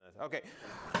Okay.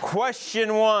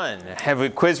 Question 1. Have a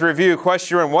quiz review.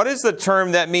 Question 1. What is the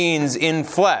term that means in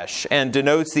flesh and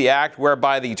denotes the act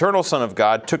whereby the eternal Son of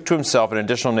God took to himself an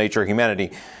additional nature of humanity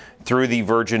through the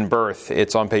virgin birth?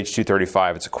 It's on page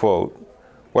 235. It's a quote.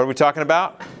 What are we talking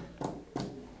about?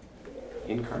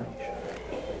 Incarnation.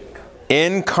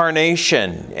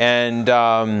 Incarnation.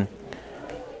 And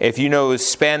if you know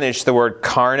Spanish, the word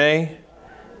carne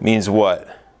means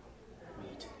what?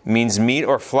 Means meat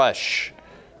or flesh.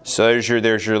 So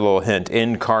there's your little hint.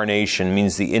 Incarnation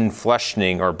means the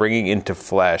infleshing or bringing into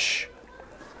flesh.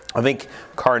 I think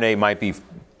carne might be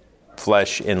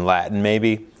flesh in Latin,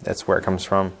 maybe. That's where it comes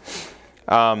from.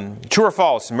 True or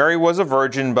false? Mary was a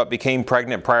virgin but became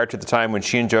pregnant prior to the time when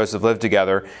she and Joseph lived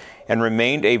together and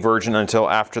remained a virgin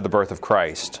until after the birth of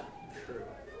Christ. True.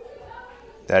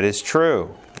 That is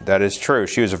true. That is true.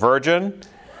 She was a virgin,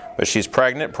 but she's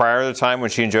pregnant prior to the time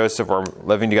when she and Joseph were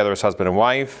living together as husband and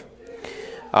wife.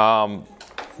 I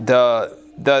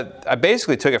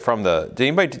basically took it from did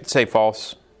anybody say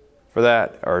false for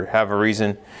that or have a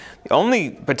reason? The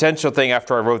only potential thing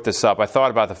after I wrote this up, I thought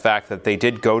about the fact that they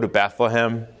did go to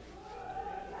Bethlehem.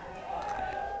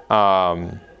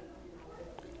 So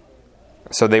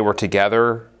they were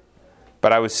together,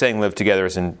 but I was saying live together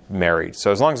as in married.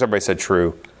 So as long as everybody said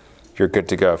true, you're good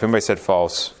to go. If anybody said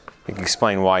false, you can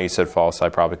explain why you said false. I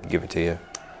probably could give it to you.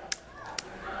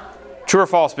 True or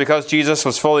false? Because Jesus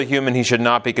was fully human, he should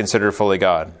not be considered fully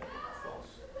God.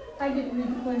 I didn't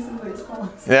read the question, but it's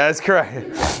false. Yeah, that's correct.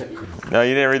 No,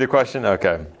 you didn't read the question?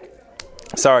 Okay.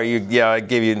 Sorry, I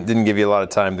didn't give you a lot of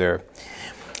time there.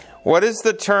 What is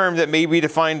the term that may be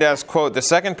defined as, quote, the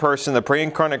second person, the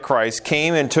pre-incarnate Christ,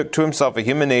 came and took to himself a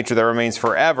human nature that remains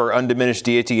forever, undiminished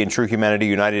deity and true humanity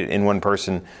united in one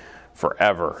person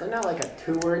forever? Isn't that like a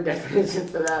 2-word definition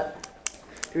for that?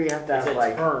 Do we have to have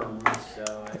like term?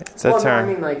 So it's a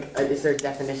term. No, I mean, is there a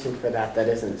definition for that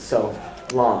isn't so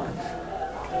long?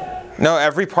 No,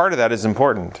 every part of that is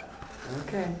important.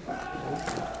 Okay.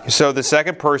 So the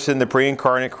second person, the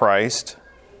pre-incarnate Christ,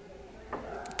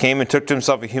 came and took to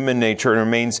himself a human nature and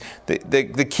remains.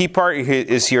 The key part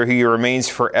is here, he remains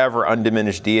forever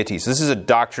undiminished deity. So this is a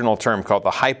doctrinal term called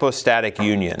the hypostatic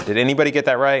union. Did anybody get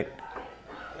that right?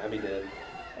 Abby did.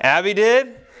 Abby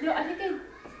did? No, I think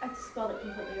I spelled it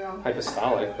completely wrong.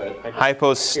 Hypostolic, but...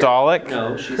 Hypostolic?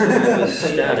 No, she's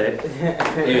hypostatic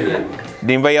union.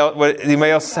 Anybody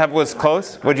else was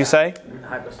close? What'd you say?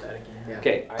 Hypostatic union.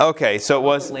 Okay. Okay, so it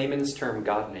was... The layman's term,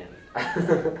 God-man.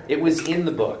 It was in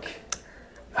the book.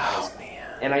 Oh, man.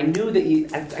 And I knew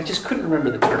that I just couldn't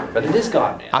remember the term, but it is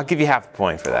God-man. I'll give you half a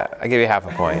point for that. I'll give you half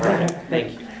a point.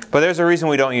 Thank you. But there's a reason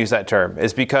we don't use that term.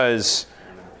 It's because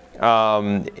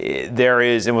there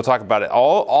is, and we'll talk about it,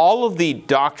 all of the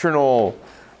doctrinal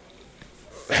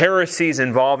heresies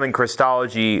involving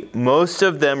Christology, most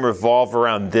of them revolve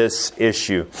around this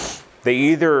issue. They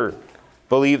either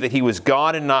believe that he was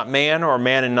God and not man, or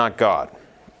man and not God.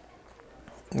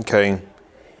 Okay?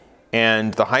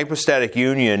 And the hypostatic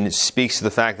union speaks to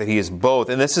the fact that he is both.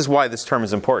 And this is why this term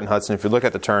is important, Hudson. If you look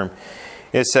at the term,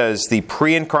 it says, the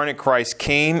pre-incarnate Christ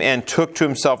came and took to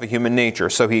himself a human nature.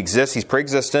 So he exists, he's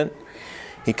pre-existent.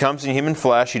 He comes in human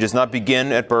flesh. He does not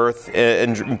begin at birth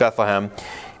in Bethlehem.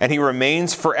 And he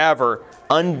remains forever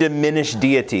undiminished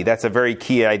deity. That's a very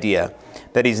key idea.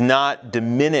 That he's not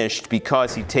diminished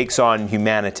because he takes on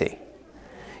humanity.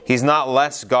 He's not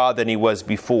less God than he was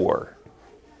before.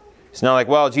 It's not like,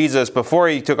 well, Jesus, before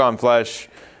he took on flesh,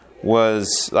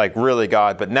 was like really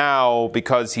God. But now,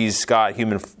 because he's like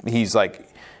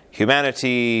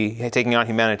humanity, taking on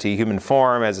humanity, human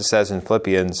form, as it says in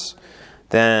Philippians,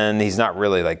 then he's not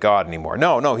really like God anymore.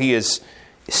 No, he is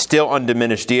still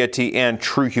undiminished deity and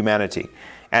true humanity,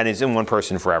 and is in one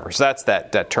person forever. So that's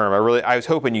that term. I was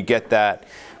hoping you get that,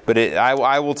 but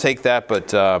I will take that,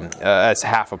 but as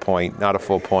half a point, not a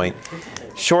full point.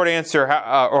 Short answer,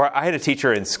 or I had a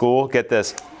teacher in school, get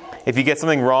this, if you get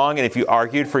something wrong and if you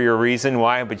argued for your reason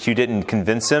why, but you didn't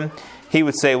convince him, he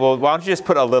would say, well, why don't you just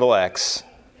put a little x?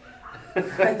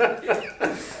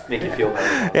 Make you feel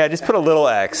better. Yeah, just put a little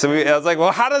x. So I was like,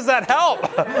 well, how does that help?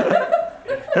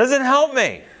 It doesn't help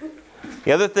me.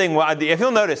 The other thing, if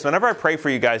you'll notice, whenever I pray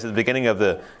for you guys at the beginning of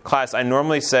the class, I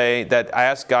normally say that I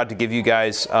ask God to give you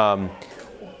guys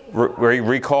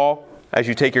recall as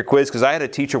you take your quiz. Because I had a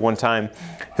teacher one time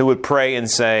who would pray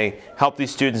and say, help these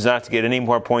students not to get any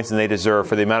more points than they deserve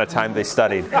for the amount of time they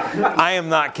studied. I am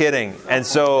not kidding. And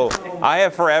so I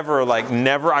have forever, I'm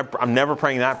never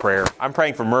praying that prayer. I'm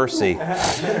praying for mercy.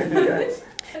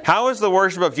 How is the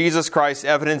worship of Jesus Christ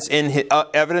evidence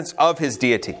of his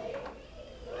deity?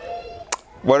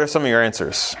 What are some of your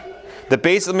answers? Let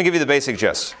me give you the basic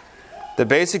gist. The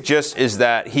basic gist is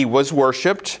that he was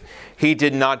worshipped. He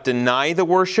did not deny the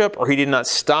worship, or he did not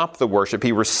stop the worship.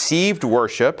 He received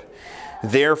worship.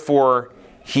 Therefore,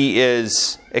 he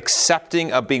is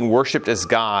accepting of being worshipped as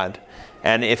God.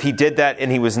 And if he did that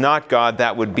and he was not God,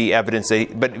 that would be evidence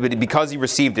that but because he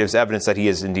received it, it was evidence that he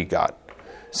is indeed God.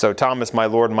 So Thomas, my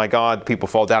Lord and my God, people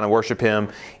fall down and worship him.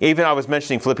 Even I was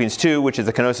mentioning Philippians 2, which is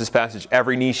the kenosis passage,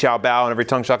 every knee shall bow and every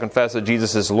tongue shall confess that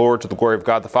Jesus is Lord to the glory of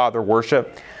God the Father,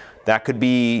 worship. That could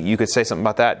be, you could say something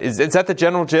about that. Is that the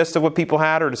general gist of what people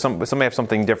had, or does somebody have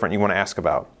something different you want to ask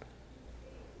about?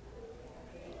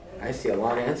 I see a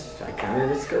lot of answers. I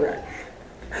counted it's correct.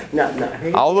 No.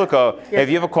 I'll look up. If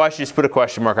you have a question, just put a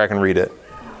question mark. I can read it.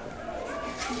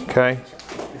 Okay.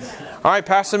 All right,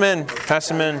 pass them in. Pass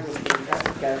them in.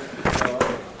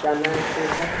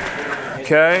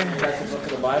 Okay. Look at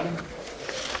the Bible.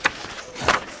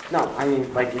 No, I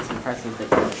mean, like, it's impressive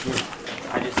that you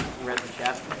I just read the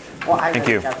chapter. Well, I Thank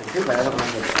read you. the chapter too, but I don't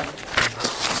remember the chapter.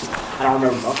 I don't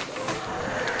remember most of it.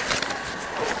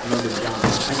 I remember John. I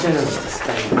generally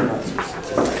study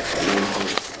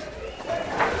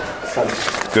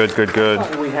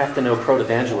Good. We have to know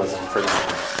proto-evangelism for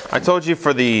that. I told you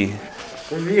for the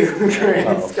review.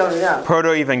 It's coming out.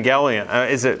 Proto-Evangelion.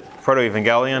 Is it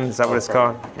Proto-Evangelion? Is that what it's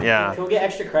called? Yeah. Can we get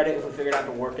extra credit if we figured out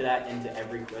to work that into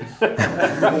every quiz?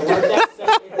 Can we get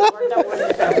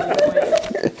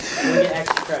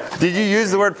extra credit? Did you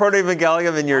use the word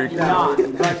Proto-Evangelion in your... Not,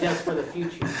 but just for the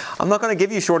future. I'm not going to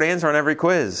give you a short answer on every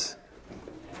quiz.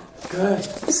 Good.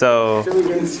 So... Should we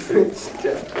get switched?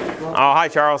 Oh, hi,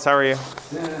 Charles. How are you?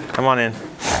 Come on in.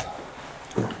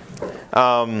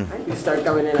 You start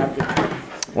coming in after.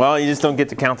 Well, you just don't get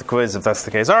to count the quiz if that's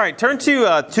the case. All right, turn to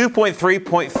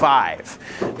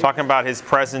 2.3.5. Talking about his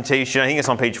presentation. I think it's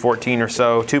on page 14 or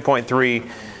so.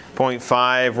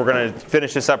 2.3.5. We're going to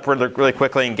finish this up really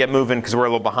quickly and get moving because we're a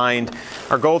little behind.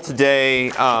 Our goal today,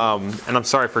 and I'm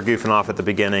sorry for goofing off at the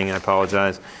beginning. I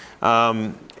apologize.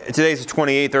 Today's the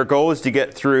 28th. Our goal is to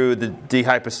get through the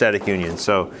hypostatic union.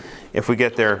 So if we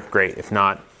get there, great. If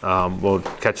not, we'll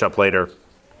catch up later.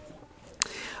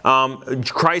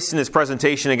 Christ in his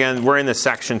presentation, again, we're in this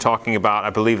section talking about,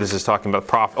 I believe this is talking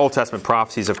about Old Testament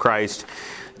prophecies of Christ.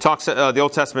 The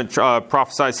Old Testament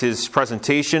prophesies his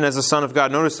presentation as the Son of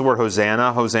God. Notice the word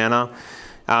Hosanna. Hosanna.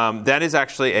 That is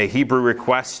actually a Hebrew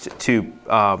request to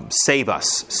save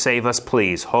us. Save us,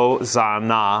 please.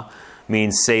 Hosanna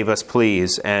means save us,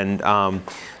 please. And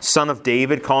Son of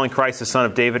David, calling Christ the Son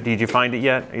of David. Did you find it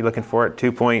yet? Are you looking for it? Do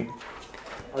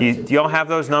you all have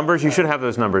those numbers? You should have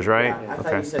those numbers, right? Yeah, I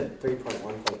thought you said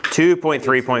 3.1.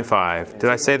 2.3.5. Did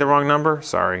I say the wrong number?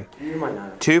 Sorry. You might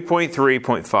not.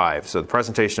 2.3.5. So the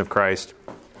presentation of Christ.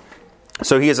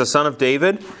 So he is a son of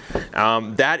David.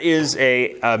 That is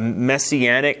a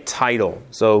messianic title.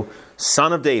 So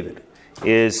Son of David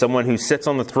is someone who sits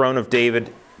on the throne of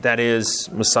David. That is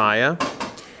Messiah.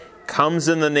 Comes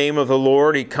in the name of the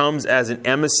Lord. He comes as an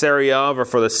emissary of or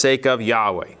for the sake of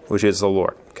Yahweh, which is the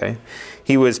Lord. Okay.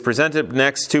 He was presented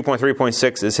next,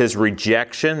 2.3.6, is his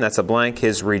rejection. That's a blank,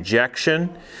 his rejection.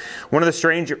 One of the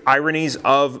strange ironies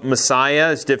of Messiah,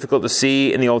 is difficult to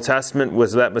see in the Old Testament,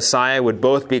 was that Messiah would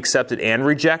both be accepted and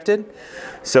rejected.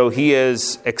 So he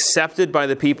is accepted by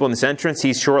the people in this entrance.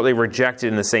 He's shortly rejected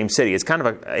in the same city. It's kind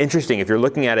of interesting. If you're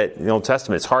looking at it in the Old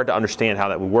Testament, it's hard to understand how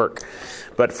that would work.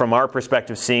 But from our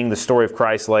perspective, seeing the story of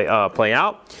Christ play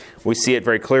out, we see it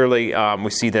very clearly.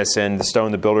 We see this in the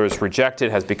stone the builders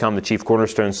rejected has become the chief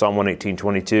cornerstone, Psalm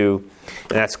 118:22. And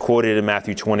that's quoted in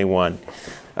Matthew 21.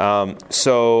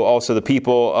 So also the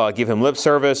people give him lip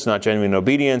service, not genuine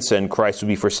obedience, and Christ will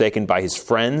be forsaken by his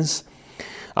friends.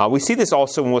 We see this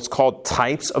also in what's called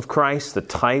types of Christ, the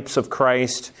types of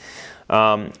Christ.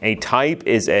 A type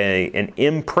is an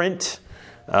imprint,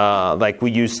 like we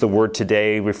use the word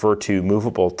today, refer to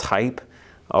movable type.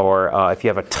 Or if you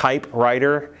have a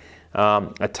typewriter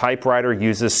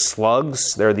uses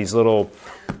slugs. They're these little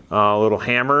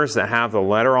hammers that have the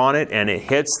letter on it, and it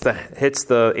hits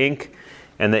the ink,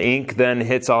 and the ink then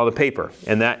hits all the paper.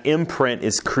 And that imprint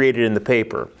is created in the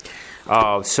paper.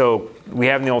 So we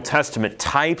have in the Old Testament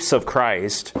types of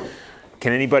Christ.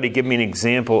 Can anybody give me an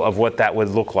example of what that would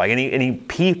look like? Any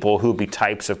people who would be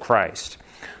types of Christ?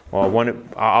 Well,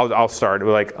 I'll start.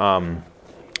 Like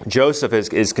Joseph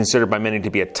is considered by many to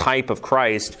be a type of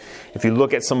Christ. If you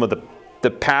look at some of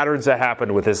the patterns that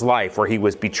happened with his life, where he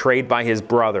was betrayed by his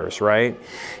brothers, right?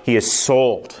 He is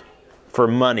sold for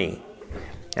money,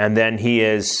 and then he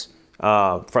is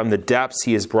from the depths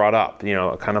he is brought up,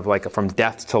 kind of like from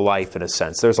death to life in a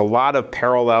sense. There's a lot of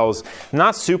parallels,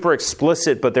 not super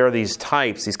explicit, but there are these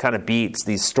types, these kind of beats,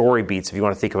 these story beats, if you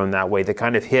want to think of them that way, that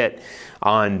kind of hit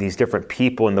on these different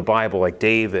people in the Bible, like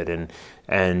David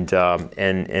and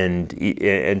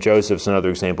Joseph's another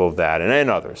example of that, and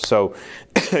others. So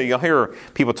you'll hear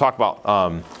people talk about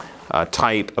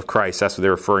type of Christ. That's what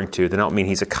they're referring to. They don't mean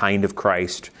he's a kind of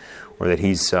Christ, or that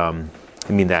he's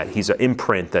that he's an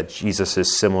imprint that Jesus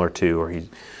is similar to, or he's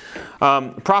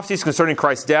prophecies concerning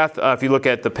Christ's death. If you look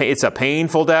at it's a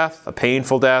painful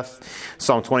death.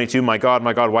 Psalm 22, my God,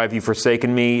 why have you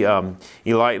forsaken me? Eli,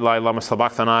 Eli, lama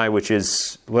sabachthani, which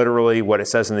is literally what it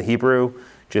says in the Hebrew,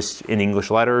 just in English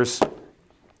letters.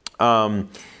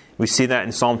 We see that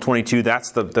in Psalm 22.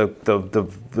 That's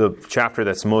the chapter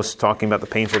that's most talking about the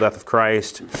painful death of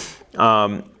Christ.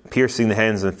 Piercing the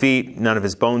hands and feet, none of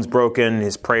his bones broken,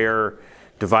 his prayer,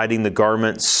 dividing the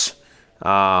garments.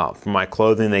 For my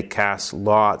clothing they cast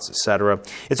lots, etc.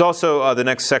 It's also the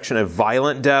next section of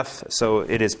violent death. So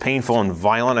it is painful and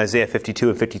violent. Isaiah 52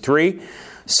 and 53.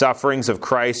 Sufferings of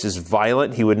Christ is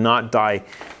violent. He would not die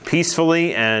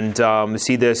peacefully. And we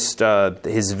see this,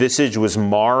 his visage was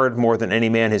marred more than any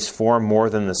man, his form more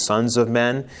than the sons of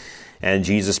men. And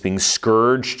Jesus being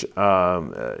scourged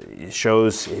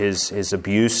shows his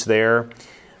abuse there.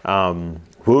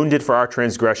 Wounded for our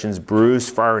transgressions,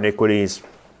 bruised for our iniquities.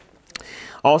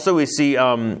 Also, we see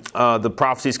the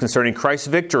prophecies concerning Christ's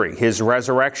victory, his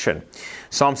resurrection.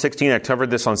 Psalm 16, I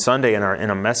covered this on Sunday in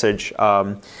a message.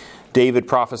 David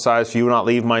prophesies, "You will not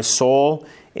leave my soul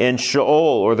in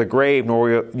Sheol or the grave,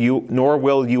 nor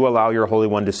will you allow your Holy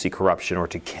One to see corruption or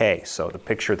decay." So the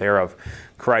picture there of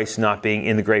Christ not being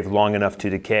in the grave long enough to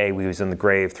decay. He was in the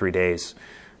grave 3 days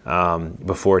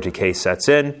before decay sets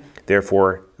in.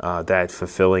 Therefore, that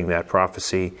fulfilling that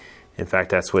prophecy. In fact,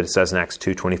 that's what it says in Acts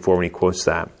 2:24 when he quotes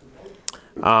that.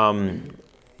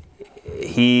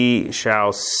 He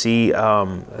shall see.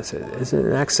 Is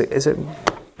it?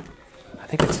 I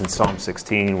think it's in Psalm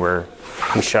 16 where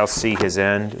he shall see his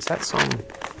end. Is that Psalm?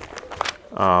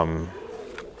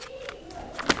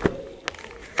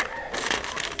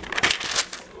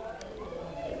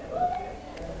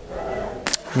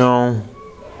 No.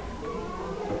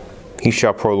 He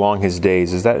shall prolong his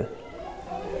days. Is that?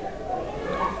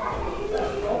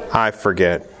 I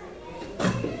forget.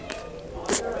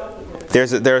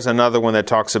 There's another one that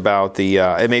talks about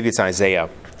maybe it's Isaiah,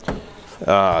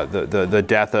 the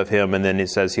death of him, and then it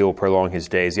says he will prolong his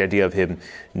days. The idea of him,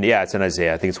 it's in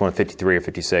Isaiah. I think it's 153 or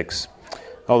 56.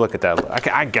 Oh, look at that.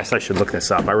 I guess I should look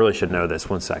this up. I really should know this.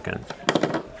 1 second.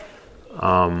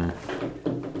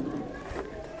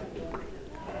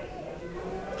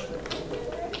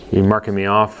 You marking me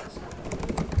off?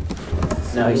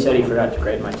 No, he said he forgot to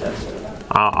grade my test.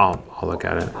 I'll look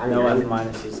at it. No F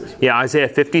minuses this week. Yeah, Isaiah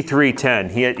 53:10.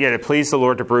 He had it pleased the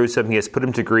Lord to bruise him. He has put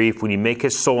him to grief. When you make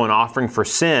his soul an offering for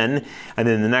sin, and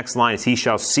then the next line is, he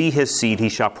shall see his seed, he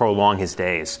shall prolong his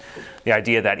days. The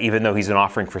idea that even though he's an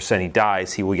offering for sin, he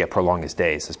dies, he will yet prolong his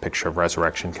days. This picture of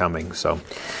resurrection coming. So,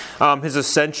 his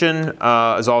ascension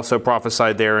is also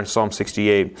prophesied there in Psalm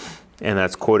 68, and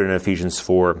that's quoted in Ephesians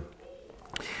 4.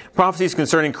 Prophecies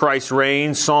concerning Christ's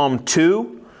reign, Psalm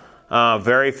 2.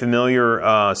 Very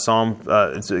familiar psalm.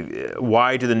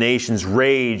 Why do the nations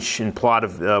rage and plot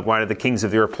of? Why do the kings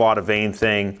of the earth plot a vain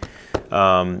thing?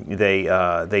 They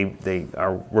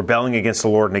are rebelling against the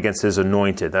Lord and against His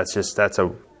anointed. That's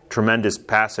a tremendous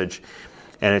passage,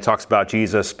 and it talks about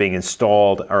Jesus being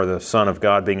installed, or the Son of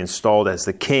God being installed as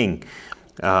the King,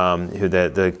 who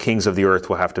the kings of the earth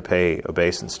will have to pay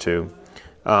obeisance to.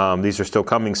 These are still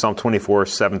coming. Psalm 24,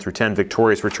 7-10.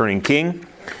 Victorious returning King.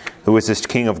 Who is this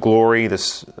King of glory,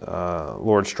 this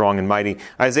Lord strong and mighty?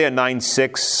 Isaiah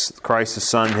 9:6, Christ the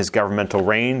Son, His governmental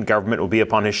reign. Government will be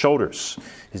upon His shoulders.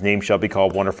 His name shall be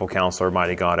called Wonderful Counselor,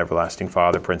 Mighty God, Everlasting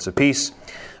Father, Prince of Peace.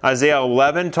 Isaiah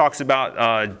 11 talks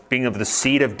about being of the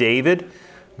seed of David,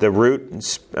 the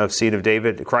root of seed of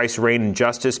David. Christ's reign in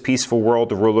justice, peaceful world,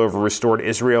 to rule over restored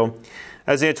Israel.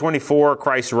 Isaiah 24,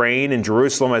 Christ's reign in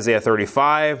Jerusalem. Isaiah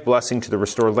 35, blessing to the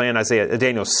restored land.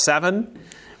 Daniel 7.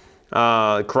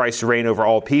 Christ's reign over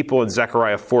all people. In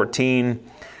Zechariah 14,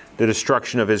 the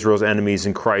destruction of Israel's enemies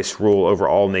and Christ's rule over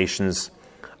all nations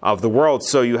of the world.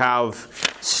 So you have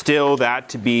still that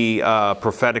to be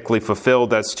prophetically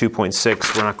fulfilled. That's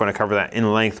 2.6. We're not going to cover that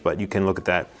in length, but you can look at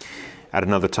that at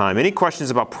another time. Any questions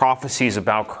about prophecies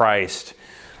about Christ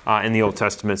in the Old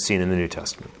Testament seen in the New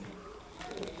Testament?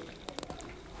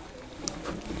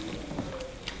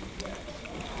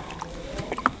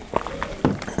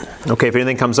 Okay, if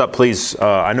anything comes up, please,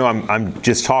 I know I'm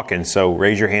just talking, so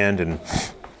raise your hand and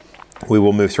we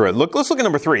will move through it. Let's look at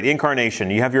number 3, the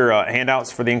incarnation. You have your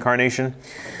handouts for the incarnation.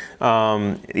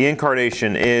 The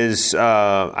incarnation is,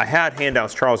 I had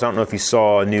handouts, Charles. I don't know if you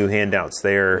saw new handouts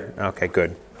there. Okay,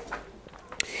 good.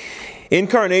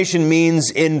 Incarnation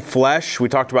means in flesh. We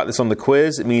talked about this on the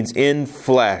quiz. It means in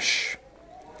flesh.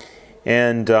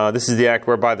 And this is the act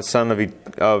whereby the Son of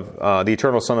the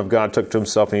eternal Son of God took to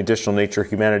himself an additional nature,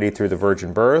 humanity, through the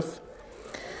virgin birth.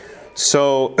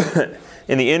 So,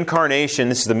 in the incarnation,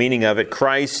 this is the meaning of it,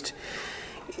 Christ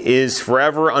is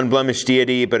forever unblemished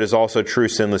deity, but is also true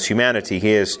sinless humanity.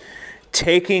 He is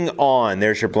taking on,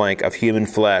 there's your blank, of human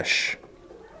flesh.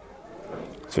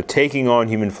 So taking on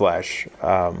human flesh.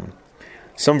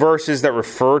 Some verses that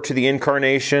refer to the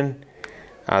incarnation.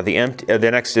 The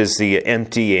next is the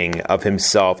emptying of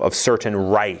himself of certain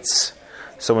rights.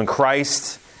 So when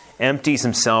Christ empties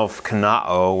himself,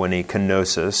 kanao, when he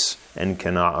kenosis, and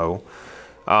kanao,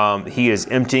 he is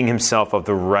emptying himself of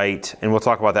the right. And we'll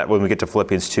talk about that when we get to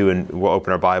Philippians 2, and we'll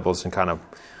open our Bibles and kind of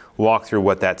walk through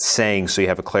what that's saying so you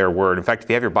have a clear word. In fact, if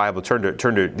you have your Bible, turn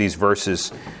to these verses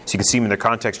so you can see them in their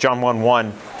context. John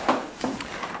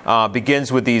 1:1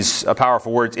 begins with these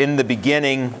powerful words. In the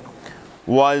beginning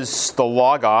was the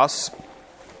Logos,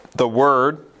 the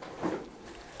Word,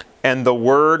 and the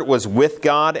Word was with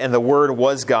God, and the Word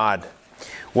was God.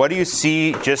 What do you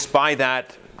see just by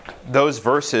those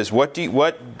verses? What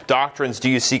doctrines do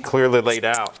you see clearly laid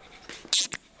out?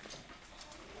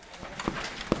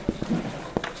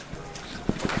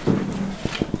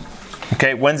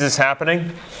 Okay, when's this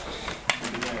happening?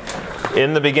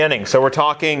 In the beginning. So we're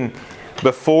talking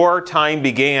before time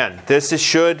began. This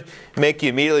should make you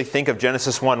immediately think of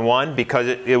Genesis 1:1 because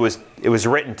it was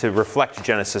written to reflect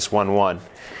Genesis 1:1.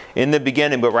 In the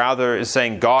beginning, but rather is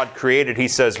saying God created, he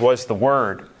says, was the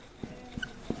Word.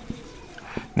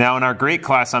 Now in our Greek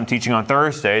class I'm teaching on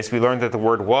Thursdays, we learned that the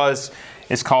word was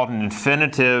is called an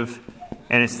infinitive,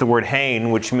 and it's the word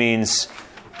hein, which means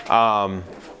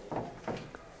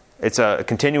it's a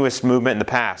continuous movement in the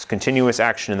past, continuous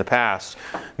action in the past,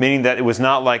 meaning that it was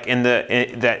not like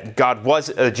that God was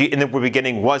in the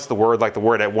beginning was the Word, like the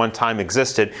Word at one time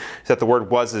existed. It's that the Word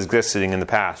was existing in the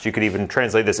past. You could even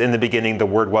translate this: in the beginning, the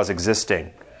Word was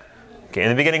existing. Okay, in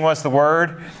the beginning was the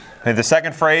Word. And the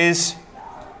second phrase,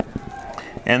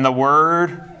 and the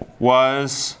Word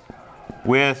was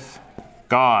with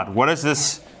God. What is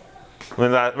this?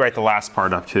 Let me write the last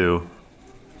part up too.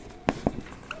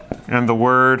 And the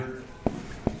Word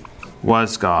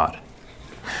was God.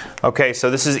 Okay,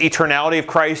 so this is eternality of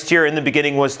Christ here. In the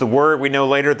beginning was the Word. We know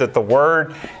later that the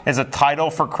Word is a title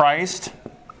for Christ.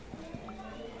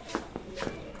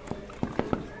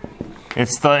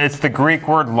 It's the Greek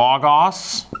word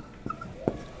logos.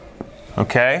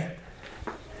 Okay?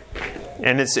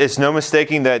 And it's no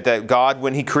mistaking that God,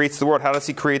 when he creates the world, how does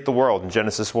he create the world in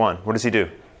Genesis 1? What does he do?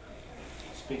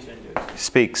 Speaks into it. He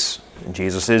speaks. And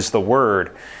Jesus is the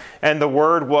Word. And the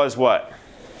Word was what?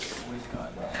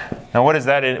 Now, what is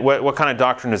that? What kind of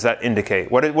doctrine does that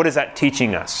indicate? What is that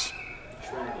teaching us?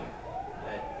 Trinity.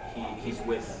 That he's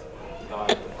with God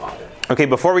the Father. Okay,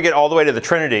 before we get all the way to the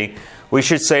Trinity, we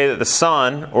should say that the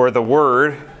Son, or the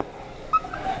Word,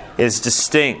 is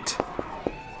distinct.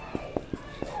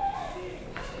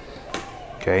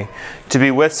 Okay? To be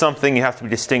with something, you have to be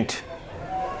distinct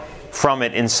from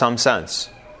it in some sense.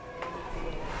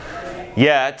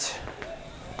 Yet,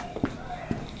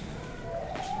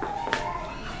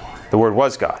 the Word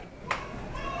was God.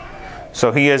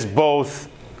 So he is both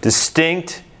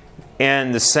distinct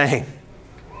and the same.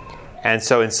 And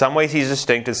so in some ways he's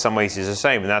distinct, in some ways he's the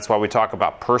same. And that's why we talk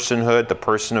about personhood, the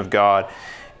person of God,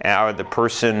 and the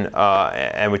person,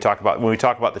 and when we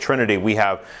talk about the Trinity, we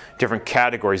have different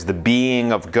categories. The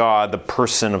being of God, the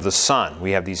person of the Son.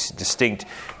 We have these distinct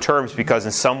terms because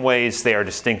in some ways they are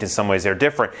distinct, in some ways they're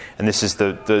different. And this is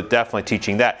the definitely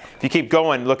teaching that. If you keep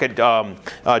going, look at John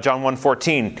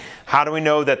 1:14. How do we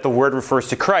know that the Word refers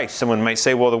to Christ? Someone might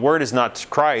say, well, the Word is not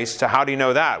Christ. How do you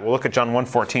know that? Well, look at John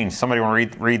 1:14. Somebody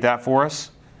want to read that for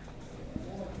us?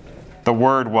 The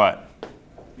Word what?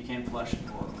 Became flesh and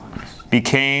dwelt among us.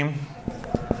 Became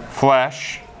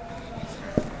flesh.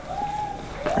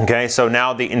 Okay, so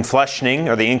now the infleshing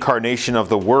or the incarnation of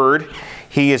the Word,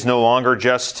 he is no longer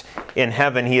just in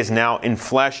heaven, he is now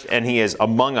infleshed and he is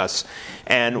among us.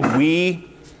 And we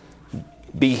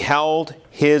beheld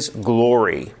his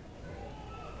glory.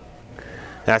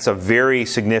 That's a very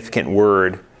significant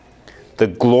word. The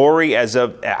glory as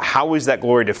of, how is that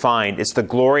glory defined? It's the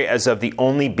glory as of the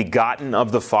only begotten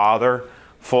of the Father,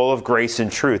 full of grace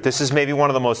and truth. This is maybe one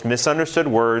of the most misunderstood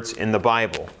words in the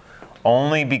Bible.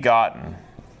 Only begotten.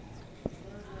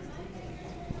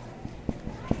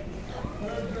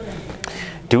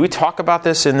 Do we talk about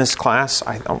this in this class?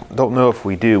 I don't know if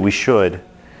we do. We should.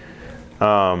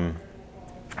 We're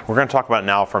going to talk about it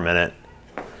now for a minute.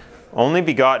 Only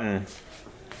begotten.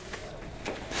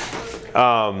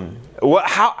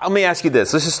 Let me ask you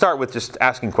this. Let's just start with just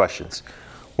asking questions.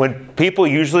 When people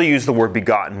usually use the word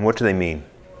begotten, what do they mean?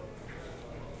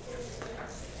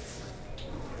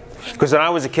 Because when I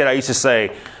was a kid, I used to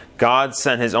say, God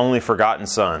sent His only forgotten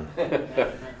Son.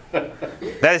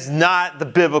 That is not the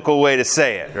biblical way to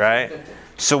say it, right?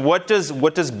 So what does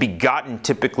begotten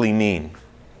typically mean?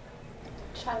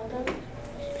 Child of.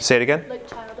 Say it again? Like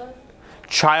child of.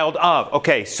 Child of.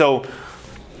 Okay, so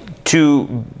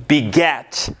to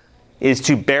beget is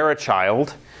to bear a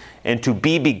child, and to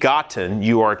be begotten,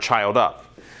 you are a child of.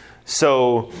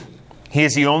 So He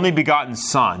is the only begotten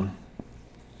Son.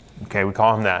 Okay, we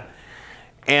call Him that.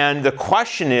 And the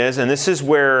question is, and this is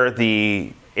where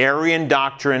the Arian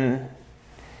doctrine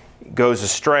goes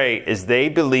astray, is they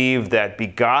believe that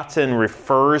begotten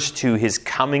refers to His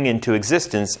coming into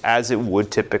existence as it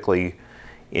would typically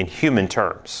in human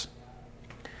terms.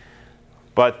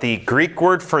 But the Greek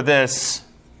word for this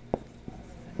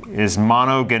is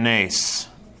monogenes.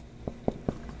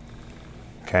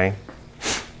 Okay?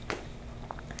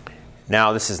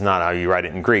 Now, this is not how you write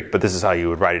it in Greek, but this is how you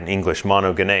would write it in English,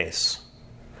 monogenes.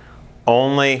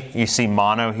 Only, you see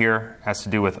mono here, has to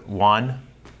do with one,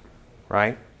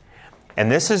 right?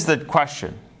 And this is the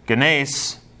question.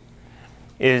 Genes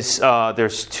is,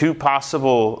 there's two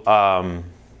possible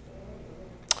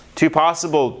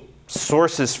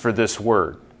sources for this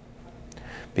word.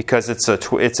 Because it's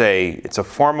a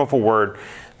form of a word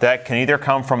that can either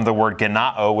come from the word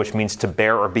genao, which means to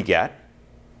bear or beget,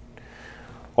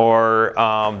 or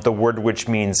the word which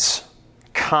means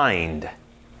kind.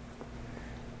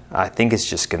 I think it's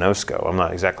just gnosko. I'm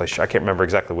not exactly sure. I can't remember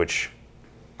exactly which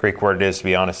Greek word it is, to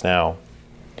be honest now.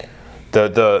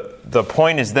 The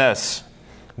point is this,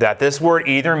 that this word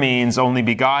either means only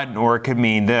begotten, or it could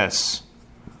mean this,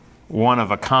 one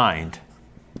of a kind.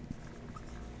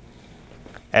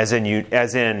 As in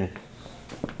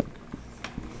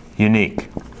unique.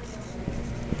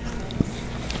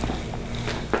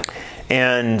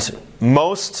 And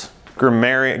most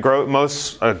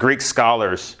Greek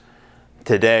scholars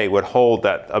today would hold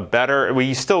that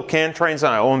you still can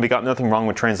translate only begotten, nothing wrong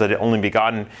with translating only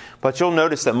begotten, but you'll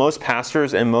notice that most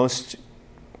pastors and most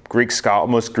Greek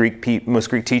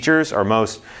teachers or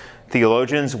most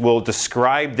theologians will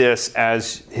describe this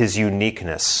as His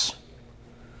uniqueness.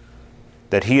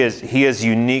 That he is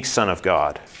unique Son of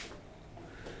God.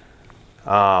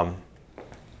 And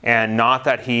not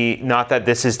that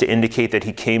this is to indicate that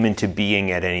He came into being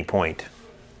at any point.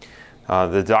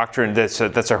 The doctrine that's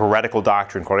a heretical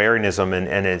doctrine called Arianism,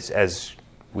 and as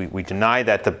we deny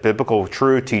that, the biblical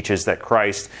truth teaches that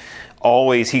Christ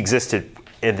He existed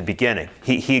in the beginning.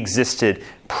 He existed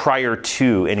prior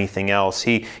to anything else.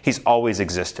 He's always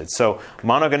existed. So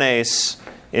monogenes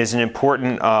is an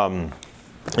important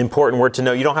word to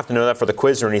know. You don't have to know that for the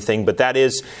quiz or anything, but that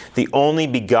is the only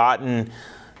begotten.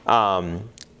 And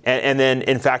then,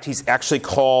 in fact, He's actually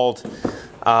called.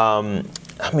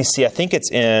 Let me see. I think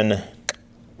it's in.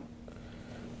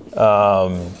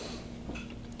 Let's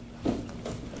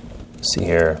see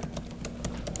here.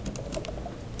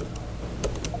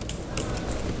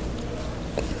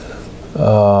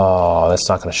 Oh, that's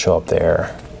not going to show up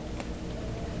there.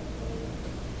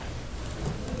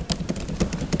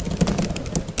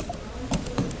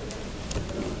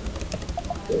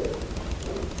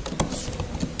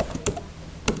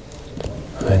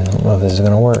 I don't know if this is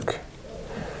going to work.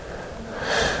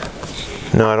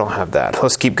 No, I don't have that.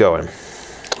 Let's keep going.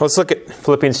 Let's look at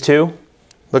Philippians 2.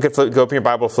 Go open your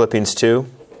Bible, Philippians 2.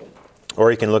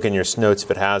 Or you can look in your notes if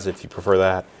it has, if you prefer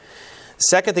that.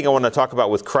 Second thing I want to talk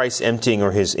about with Christ emptying or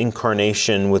His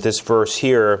incarnation with this verse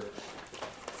here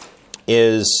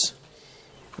is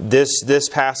this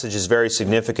passage is very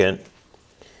significant.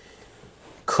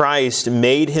 Christ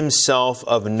made Himself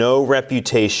of no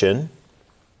reputation.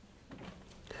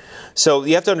 So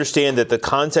you have to understand that the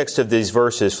context of these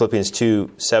verses, Philippians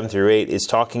 2, 7 through 8, is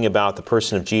talking about the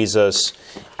person of Jesus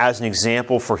as an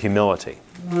example for humility.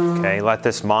 Okay, let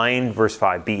this mind, verse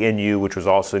 5, be in you, which was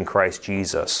also in Christ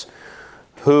Jesus,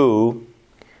 who,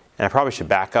 and I probably should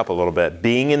back up a little bit,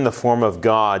 being in the form of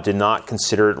God, did not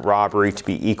consider it robbery to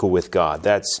be equal with God.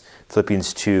 That's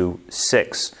Philippians 2,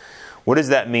 6. What does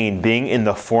that mean, being in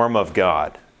the form of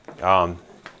God? So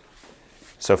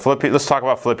let's talk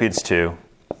about Philippians 2.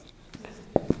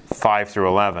 5 through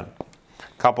 11. A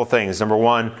couple things. Number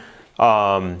one,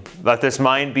 let this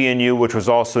mind be in you, which was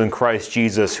also in Christ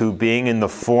Jesus, who being in the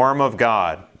form of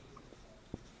God.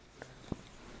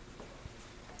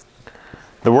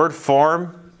 The word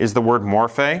form is the word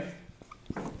morphe,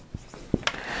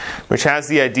 which has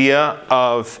the idea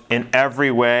of in every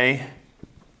way.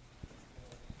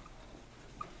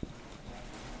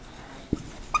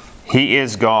 He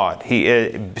is God. He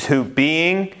is, who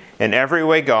being in every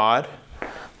way God.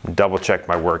 Double check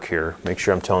my work here. Make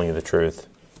sure I'm telling you the truth.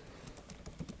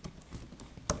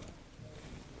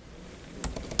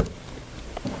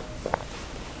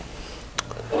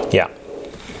 Yeah.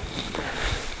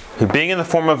 Who being in the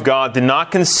form of God did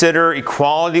not consider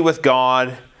equality with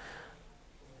God,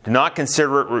 did not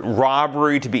consider it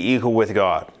robbery to be equal with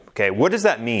God. Okay, what does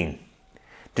that mean?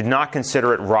 Did not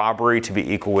consider it robbery to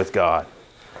be equal with God.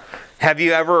 Have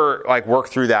you ever worked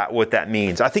through that, what that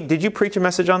means? I think, did you preach a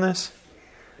message on this?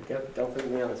 Don't put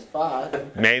me on the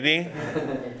spot. Maybe.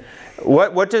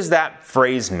 What does that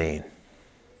phrase mean?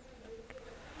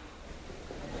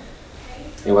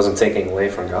 He wasn't taking away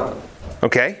from God.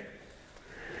 Okay.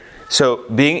 So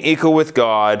being equal with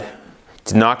God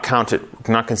did not count it.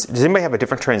 Does anybody have a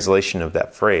different translation of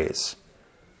that phrase?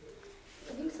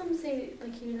 I think some say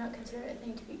he did not consider a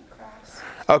thing to be crass.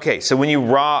 Okay, so when you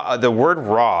the word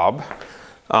rob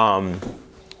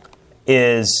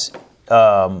is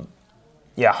harpagamos,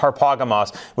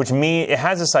 which means it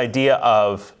has this idea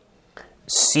of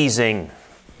seizing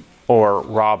or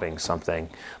robbing something,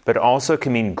 but it also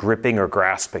can mean gripping or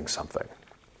grasping something.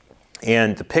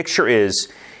 And the picture is,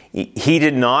 he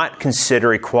did not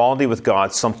consider equality with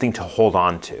God something to hold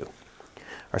on to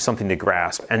or something to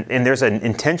grasp. And there's an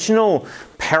intentional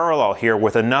parallel here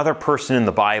with another person in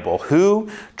the Bible who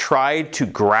tried to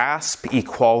grasp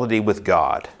equality with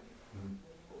God.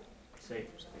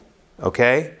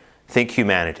 Okay? Think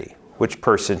humanity. Which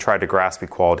person tried to grasp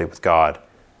equality with God?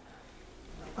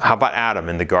 How about Adam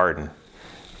in the garden?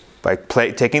 By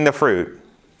taking the fruit,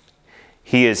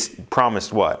 he is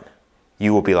promised what?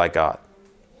 You will be like God.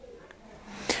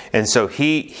 And so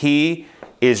he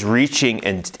is reaching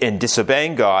and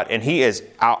disobeying God, and he is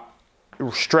out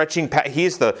stretching. He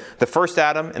is the first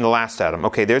Adam and the last Adam.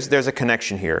 Okay, there's a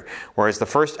connection here. Whereas the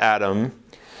first Adam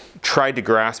tried to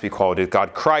grasp equality with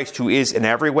God, Christ, who is in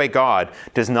every way God,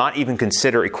 does not even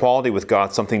consider equality with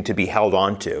God something to be held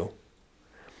on to.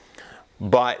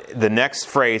 But the next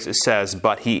phrase, it says,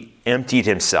 but he emptied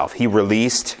himself. He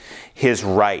released his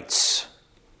rights.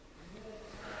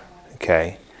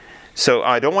 Okay. So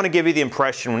I don't want to give you the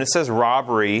impression, when it says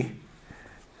robbery,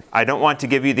 I don't want to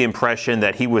give you the impression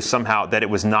that he was somehow, that it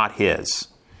was not his.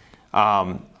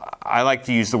 I like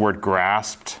to use the word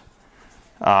grasped.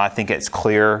 I think it's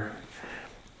clear.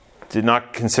 Did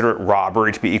not consider it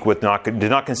robbery to be equal with God.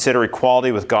 Did not consider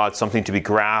equality with God something to be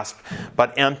grasped,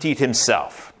 but emptied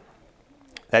himself.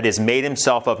 That is, made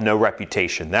himself of no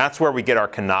reputation. That's where we get our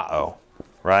kanao,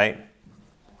 right?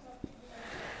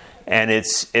 And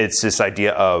it's this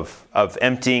idea of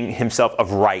emptying himself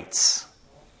of rights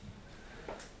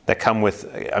that come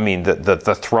with,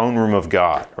 the throne room of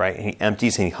God, right? He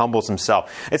empties and he humbles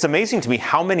himself. It's amazing to me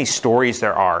how many stories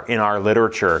there are in our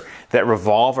literature that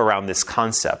revolve around this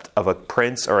concept of a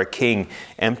prince or a king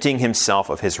emptying himself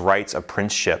of his rights of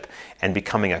princeship and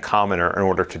becoming a commoner in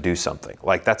order to do something.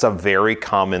 That's a very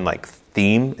common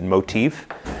theme and motif.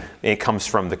 It comes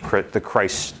from the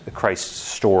Christ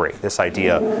story, this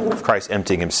idea of Christ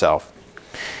emptying himself.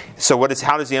 So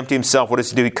how does he empty himself? What does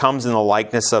he do? He comes in the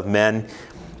likeness of men,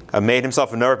 made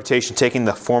himself of no reputation, taking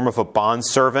the form of a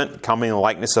bondservant, coming in the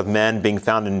likeness of men, being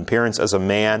found in appearance as a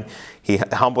man. He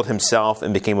humbled himself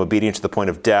and became obedient to the point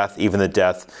of death, even the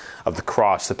death of the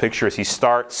cross. The picture is he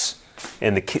starts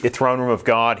in the throne room of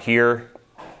God here,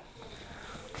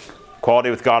 equality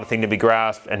with God, a thing to be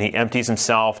grasped, and he empties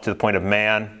himself to the point of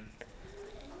man,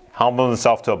 humbled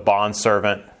himself to a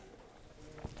bondservant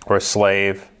or a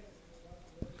slave,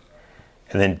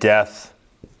 and then death,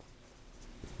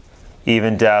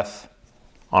 even death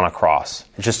on a cross.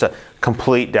 It's just a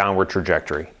complete downward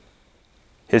trajectory.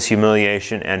 His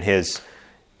humiliation and his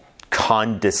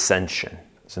condescension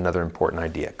is another important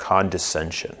idea.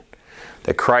 Condescension.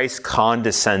 That Christ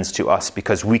condescends to us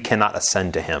because we cannot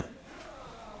ascend to him.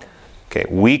 Okay,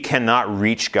 we cannot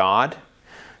reach God,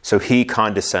 so he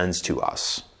condescends to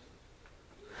us.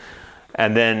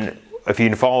 And then, if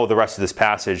you follow the rest of this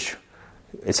passage,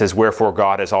 it says, wherefore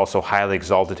God has also highly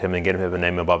exalted him and given him a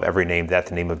name above every name, that at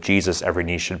the name of Jesus every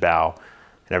knee should bow,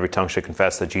 and every tongue should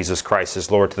confess that Jesus Christ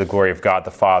is Lord, to the glory of God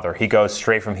the Father. He goes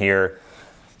straight from here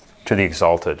to the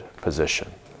exalted position.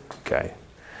 Okay.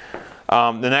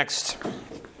 The next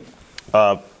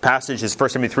passage is 1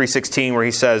 Timothy 3:16, where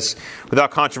he says,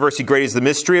 without controversy, great is the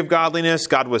mystery of godliness.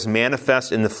 God was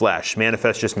manifest in the flesh.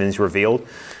 Manifest just means revealed.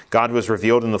 God was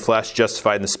revealed in the flesh,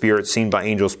 justified in the spirit, seen by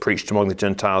angels, preached among the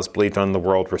Gentiles, believed on in the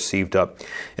world, received up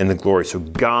in the glory. So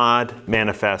God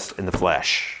manifest in the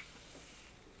flesh.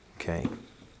 Okay.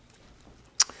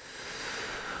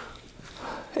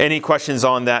 Any questions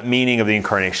on that meaning of the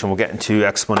incarnation? We'll get into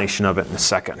explanation of it in a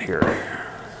second here.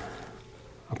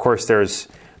 Of course, there's...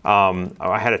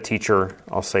 I had a teacher,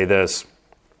 I'll say this.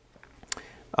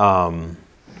 I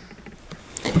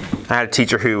had a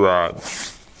teacher who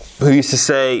used to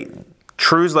say,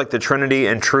 truths like the Trinity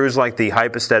and truths like the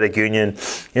hypostatic union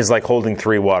is like holding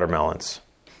 3 watermelons.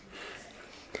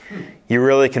 You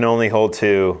really can only hold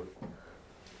 2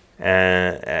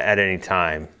 at any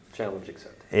time. Challenge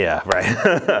accepted. Yeah,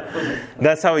 right.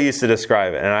 That's how he used to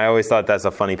describe it. And I always thought that's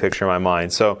a funny picture in my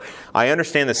mind. So I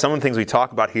understand that some of the things we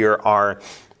talk about here are,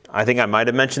 I think I might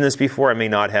have mentioned this before, I may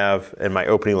not have in my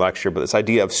opening lecture, but this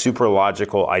idea of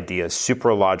superlogical ideas,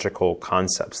 superlogical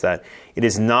concepts, that it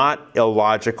is not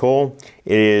illogical,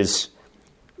 it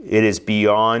is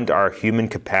beyond our human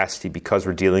capacity because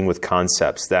we're dealing with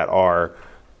concepts that are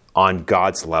on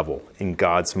God's level, in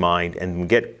God's mind. And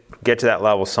get to that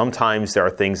level, sometimes there are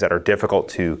things that are difficult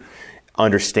to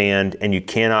understand, and you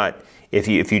cannot, if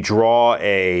you draw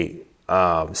a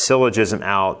syllogism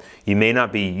out, you may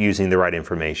not be using the right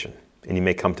information, and you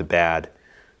may come to bad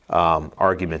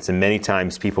arguments. And many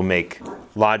times people make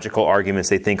logical arguments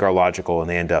they think are logical, and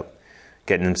they end up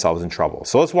getting themselves in trouble.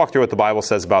 So let's walk through what the Bible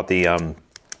says about the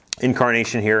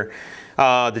incarnation here.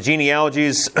 The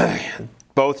genealogies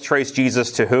both trace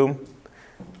Jesus to whom?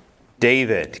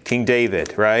 David, King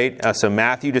David, right? So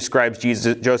Matthew describes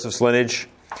Joseph's lineage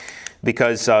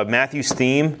because Matthew's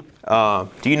theme,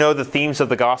 do you know the themes of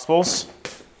the Gospels?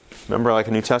 Remember like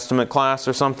a New Testament class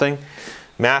or something?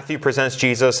 Matthew presents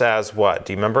Jesus as what?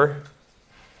 Do you remember?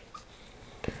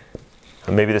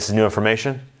 Maybe this is new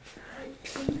information?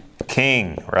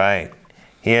 King, right.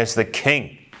 He is the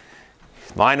king.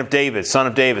 Line of David, son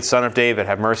of David, son of David,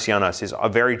 have mercy on us. He's a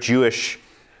very Jewish,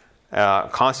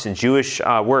 constant Jewish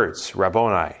words.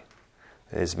 Rabboni,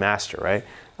 his master, right?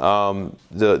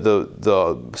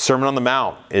 The Sermon on the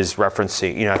Mount is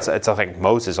referencing, it's like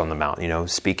Moses on the Mount,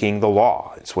 speaking the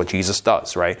law. It's what Jesus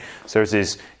does, right? So there's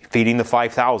this feeding the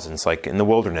 5,000s, like in the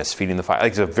wilderness, feeding the 5,000.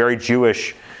 Like it's a very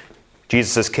Jewish,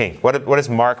 Jesus is king. What does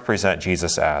Mark present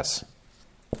Jesus as?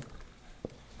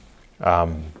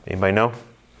 Anybody know?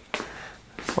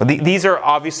 Well, these are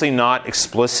obviously not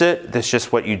explicit. That's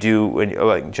just what you do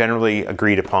when generally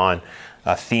agreed upon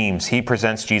themes. He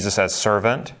presents Jesus as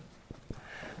servant.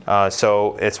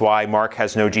 So it's why Mark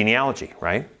has no genealogy,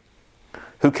 right?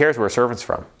 Who cares where a servant's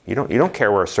from? You don't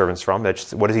care where a servant's from.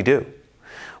 What does he do?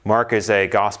 Mark is a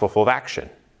gospel full of action.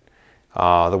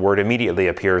 The word immediately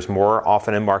appears more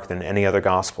often in Mark than any other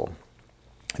gospel.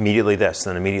 Immediately this,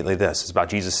 then immediately this. It's about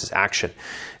Jesus' action.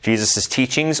 Jesus'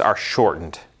 teachings are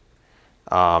shortened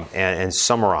and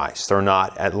summarized. They're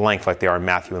not at length like they are in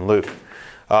Matthew and Luke.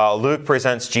 Luke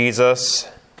presents Jesus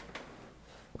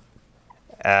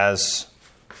as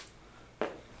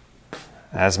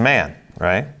man,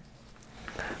 right?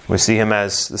 We see him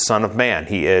as the Son of Man.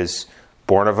 He is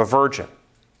born of a virgin.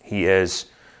 He is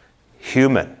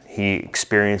human. He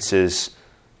experiences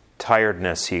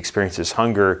tiredness. He experiences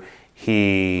hunger.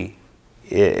 We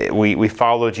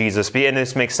follow Jesus. And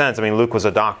this makes sense. I mean, Luke was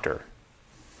a doctor,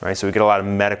 right? So we get a lot of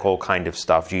medical kind of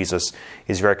stuff. Jesus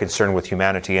is very concerned with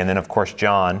humanity. And then, of course,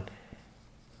 John,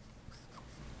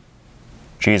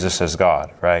 Jesus is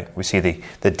God, right? We see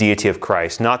the deity of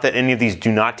Christ. Not that any of these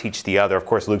do not teach the other. Of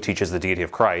course, Luke teaches the deity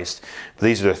of Christ. But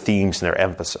these are their themes and their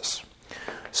emphasis.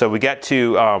 So we get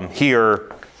to here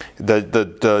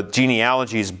the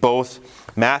genealogies. Both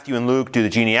Matthew and Luke do the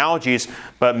genealogies,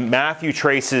 but Matthew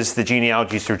traces the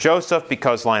genealogies through Joseph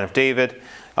because line of David.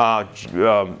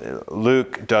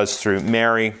 Luke does through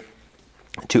Mary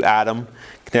to Adam,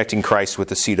 connecting Christ with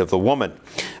the seed of the woman.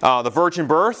 The virgin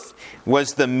birth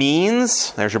was the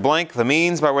means, there's your blank, the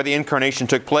means by where the incarnation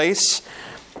took place.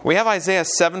 We have Isaiah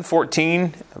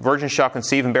 7:14, virgin shall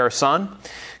conceive and bear a son.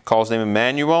 Calls his name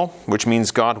Emmanuel, which means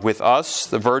God with us.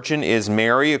 The virgin is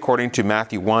Mary, according to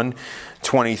Matthew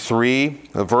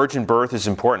 1:23. The virgin birth is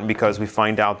important because we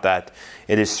find out that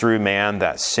it is through man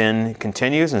that sin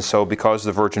continues, and so because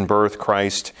of the virgin birth,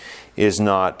 Christ is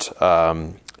not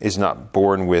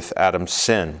born with Adam's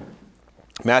sin.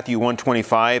 Matthew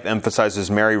 1:25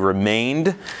 emphasizes Mary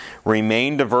remained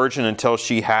a virgin until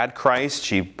she had Christ.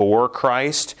 She bore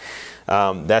Christ.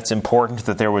 That's important,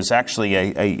 that there was actually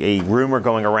a rumor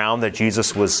going around that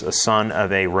Jesus was a son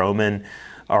of a Roman,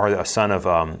 or a son of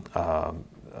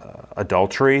a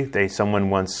adultery. Someone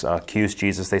once accused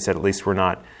Jesus. They said, at least we're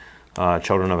not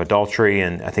children of adultery.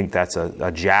 And I think that's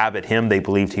a jab at him. They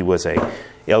believed he was a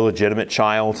illegitimate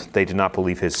child. They did not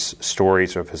believe his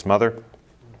stories of his mother.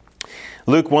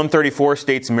 Luke 1:34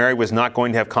 states Mary was not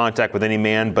going to have contact with any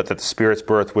man, but that the Spirit's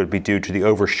birth would be due to the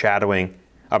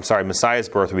Messiah's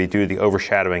birth would be due to the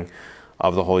overshadowing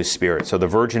of the Holy Spirit. So the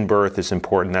virgin birth is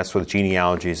important. That's what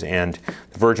genealogies and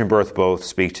the virgin birth both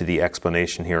speak to the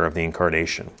explanation here of the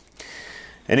incarnation.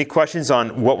 Any questions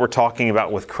on what we're talking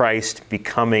about with Christ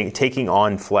taking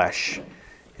on flesh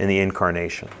in the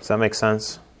incarnation? Does that make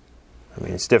sense? I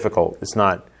mean, it's difficult.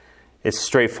 It's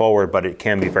straightforward, but it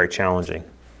can be very challenging.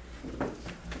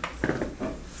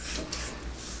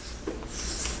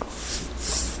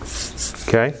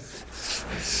 Okay.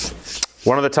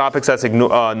 One of the topics that's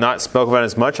not spoken about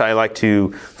as much, I like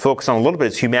to focus on a little bit,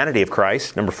 is humanity of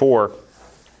Christ. Number 4.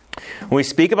 When we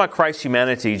speak about Christ's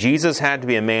humanity, Jesus had to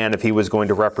be a man if he was going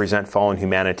to represent fallen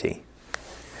humanity.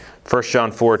 1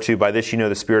 John 4:2, by this you know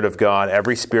the Spirit of God.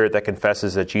 Every spirit that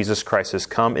confesses that Jesus Christ has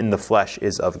come in the flesh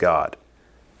is of God.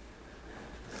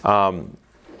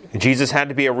 Jesus had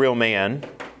to be a real man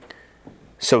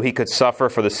so he could suffer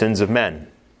for the sins of men.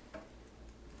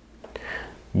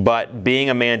 But being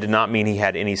a man did not mean he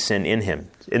had any sin in him.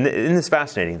 Isn't this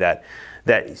fascinating that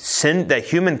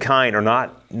humankind are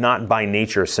not by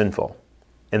nature sinful,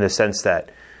 in the sense that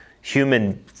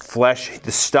human flesh,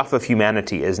 the stuff of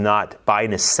humanity, is not by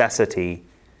necessity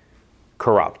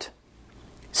corrupt.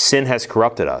 Sin has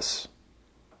corrupted us.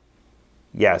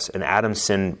 Yes, and Adam's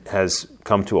sin has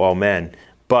come to all men,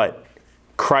 but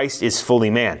Christ is fully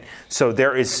man. So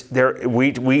this is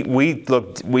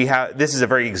a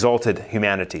very exalted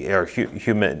humanity, or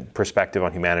human perspective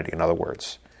on humanity, in other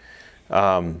words.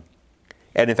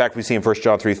 And in fact, we see in 1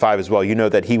 John 3:5 as well, you know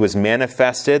that he was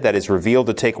manifested, that is revealed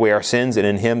to take away our sins, and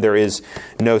in him there is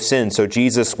no sin. So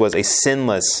Jesus is a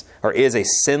sinless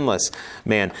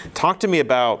man. Talk to me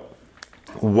about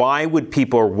what would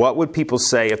people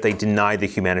say if they denied the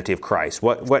humanity of Christ?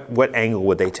 What angle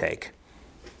would they take?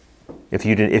 If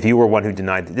you were one who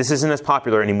denied it. This isn't as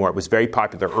popular anymore. It was very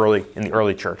popular in the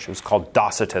early church. It was called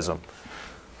Docetism.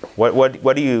 Can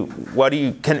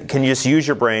you just use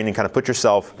your brain and kind of put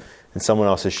yourself in someone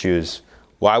else's shoes?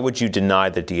 Why would you deny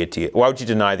the deity? Why would you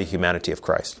deny the humanity of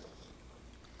Christ?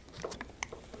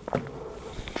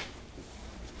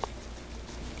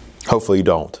 Hopefully you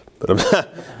don't. But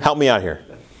help me out here.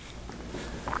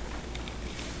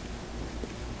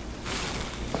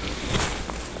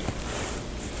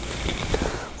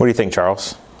 What do you think,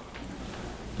 Charles?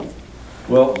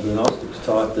 Well, the Gnostics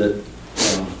taught that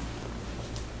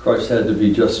Christ had to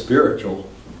be just spiritual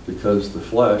because the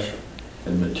flesh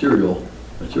and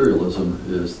materialism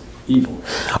is evil.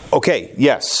 Okay,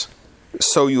 yes.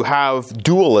 So you have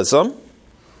dualism,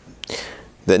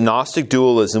 the Gnostic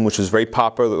dualism, which was very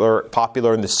popular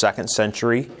in the 2nd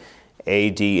century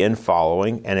AD and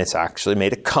following, and it's actually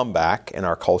made a comeback in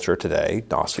our culture today.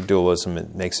 Gnostic dualism,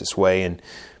 it makes its way in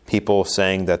people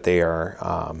saying that they're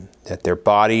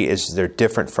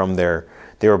different from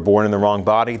they were born in the wrong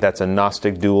body. That's a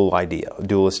Gnostic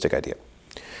dualistic idea.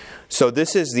 So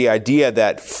this is the idea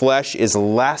that flesh is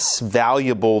less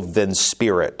valuable than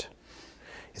spirit.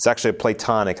 It's actually a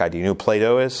Platonic idea. You know who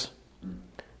Plato is?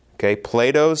 Okay,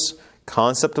 Plato's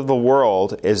concept of the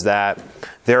world is that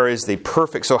there is the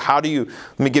perfect. So let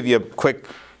me give you a quick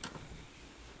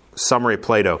summary of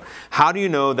Plato. How do you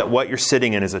know that what you're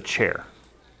sitting in is a chair?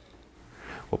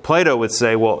 Well, Plato would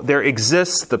say, there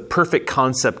exists the perfect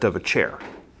concept of a chair.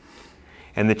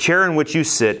 And the chair in which you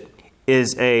sit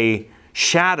is a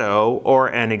shadow or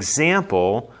an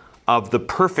example of the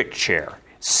perfect chair.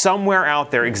 Somewhere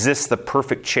out there exists the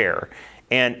perfect chair.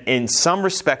 And in some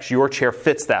respects, your chair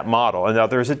fits that model. In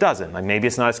others, it doesn't. Like maybe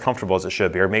it's not as comfortable as it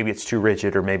should be, or maybe it's too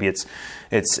rigid, or maybe it's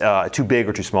too big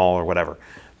or too small or whatever.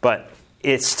 But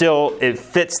it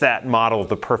fits that model of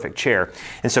the perfect chair.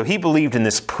 And so he believed in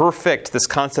this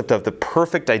concept of the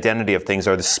perfect identity of things,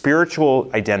 or the spiritual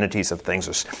identities of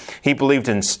things. He believed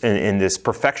in this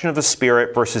perfection of the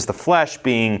spirit versus the flesh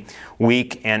being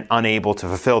weak and unable to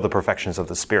fulfill the perfections of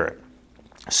the spirit.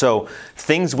 So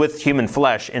things with human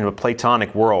flesh in a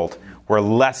Platonic world were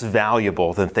less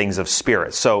valuable than things of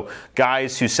spirit. So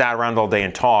guys who sat around all day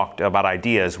and talked about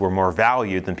ideas were more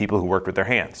valued than people who worked with their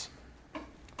hands,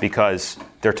 because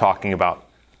they're talking about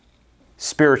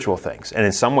spiritual things. And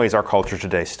in some ways, our culture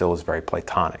today still is very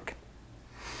Platonic.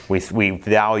 We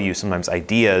value sometimes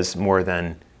ideas more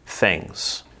than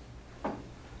things.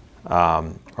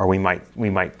 Or we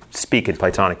might speak in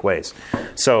Platonic ways.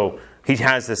 So he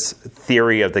has this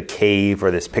theory of the cave,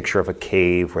 or this picture of a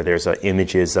cave where there's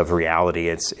images of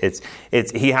reality.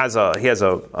 He has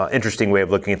a interesting way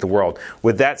of looking at the world.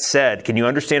 With that said, can you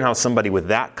understand how somebody with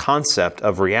that concept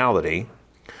of reality,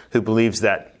 who believes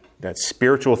that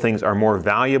spiritual things are more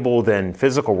valuable than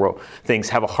physical world things,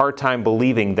 have a hard time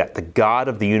believing that the God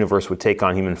of the universe would take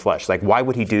on human flesh? Like, why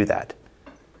would he do that?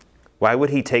 Why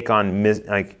would he take on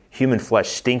human flesh,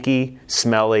 stinky,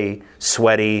 smelly,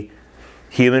 sweaty,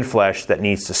 human flesh that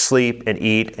needs to sleep and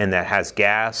eat and that has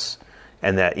gas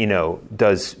and that,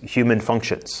 does human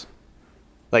functions?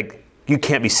 Like, you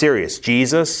can't be serious.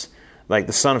 Jesus, like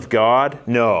the Son of God?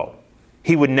 No.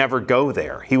 He would never go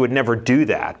there. He would never do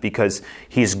that because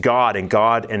he's God,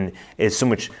 and is so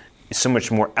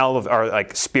much more elevated, or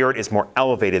like spirit is more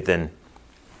elevated than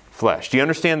flesh. Do you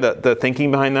understand the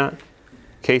thinking behind that?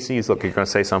 Casey, you're going to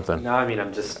say something. No, I mean,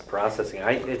 I'm just processing.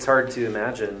 It's hard to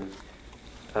imagine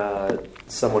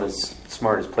someone as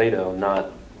smart as Plato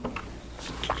not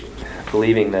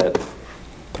believing that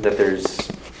there's,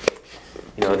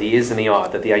 the is and the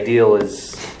ought, that the ideal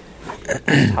is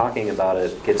talking about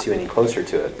it gets you any closer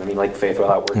to it. I mean, like faith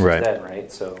without works is dead,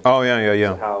 right? So. Oh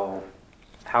yeah. So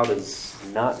how does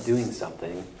not doing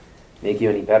something make you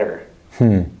any better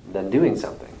than doing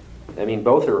something? I mean,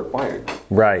 both are required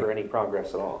for any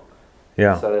progress at all.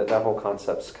 Yeah. So that whole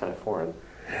concept's kind of foreign.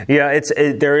 Yeah,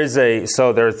 there's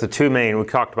the two main. We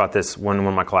talked about this in one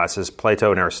of my classes,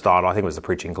 Plato and Aristotle. I think it was the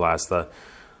preaching class.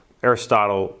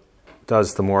 Aristotle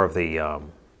does the more of the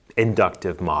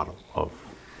inductive model of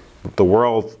the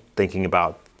world, thinking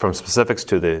about from specifics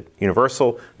to the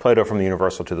universal. Plato from the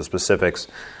universal to the specifics.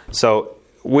 So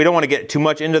we don't want to get too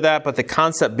much into that, but the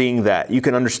concept being that you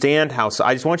can understand how. So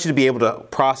I just want you to be able to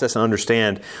process and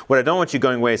understand. What I don't want you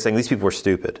going away is saying these people are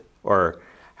stupid, or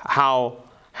how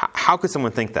could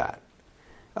someone think that?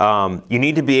 You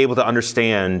need to be able to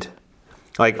understand.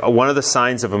 Like, one of the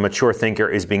signs of a mature thinker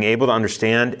is being able to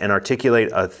understand and articulate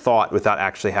a thought without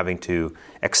actually having to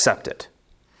accept it.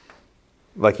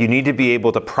 Like, you need to be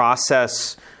able to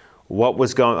process what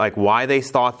was going, like why they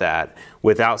thought that,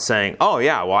 without saying, "Oh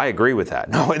yeah, well I agree with that."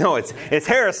 No, it's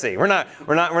heresy. We're not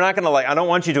going to I don't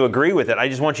want you to agree with it. I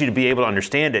just want you to be able to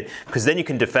understand it, because then you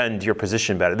can defend your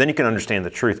position better. Then you can understand the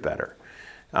truth better.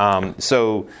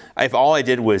 So if all I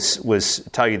did was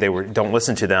tell you don't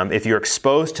listen to them, if you're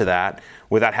exposed to that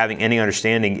without having any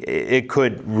understanding, it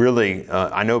could really,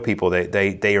 I know people,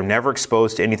 they are never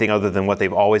exposed to anything other than what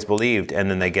they've always believed, and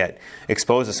then they get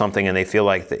exposed to something and they feel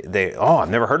like I've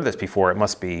never heard of this before, it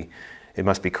must be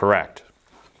correct.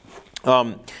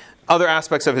 Other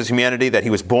aspects of his humanity, that he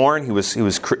was born, he was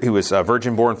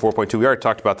virgin born, 4.2. We already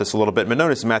talked about this a little bit, but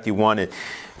notice in Matthew 1 and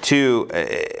 2,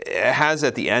 it has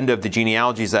at the end of the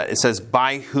genealogies that it says,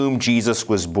 by whom Jesus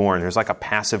was born. There's like a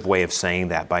passive way of saying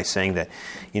that, by saying that,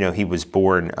 he was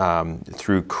born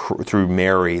through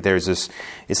Mary. There's this.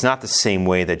 It's not the same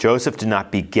way that Joseph did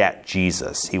not beget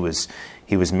Jesus. He was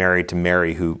married to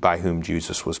Mary, by whom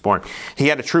Jesus was born. He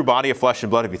had a true body of flesh and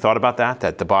blood. Have you thought about that?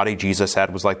 That the body Jesus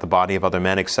had was like the body of other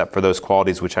men, except for those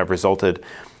qualities which have resulted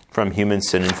from human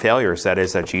sin and failures. That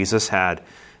is, that Jesus had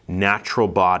natural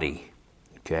body.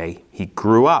 Okay? He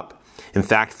grew up. In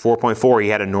fact, 4.4, he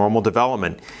had a normal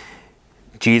development.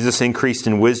 Jesus increased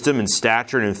in wisdom and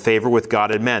stature and in favor with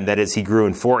God and men. That is, he grew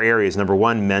in 4 areas. Number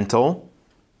 1, mental.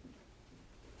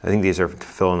 I think these are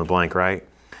fill in the blank, right?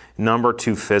 Number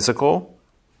 2, physical.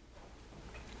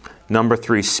 Number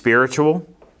 3, spiritual,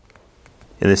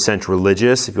 in the sense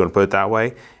religious, if you want to put it that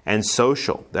way, and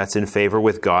social. That's in favor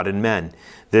with God and men.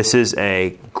 This is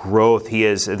a growth.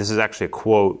 This is actually a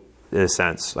quote, in a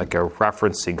sense, like a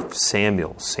referencing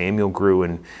Samuel. Samuel grew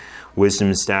in wisdom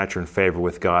and stature and favor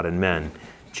with God and men.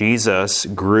 Jesus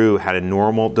grew, had a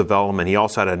normal development. He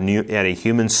also had a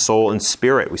human soul and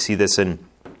spirit. We see this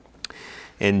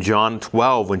in John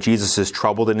 12, when Jesus is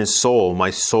troubled in his soul. My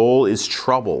soul is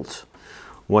troubled.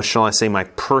 What shall I say? My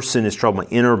person is troubled, my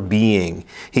inner being.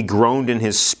 He groaned in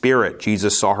his spirit.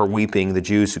 Jesus saw her weeping, the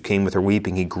Jews who came with her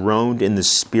weeping. He groaned in the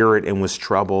spirit and was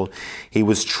troubled. He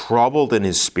was troubled in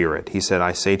his spirit. He said,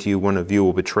 I say to you, one of you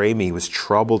will betray me. He was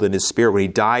troubled in his spirit. When he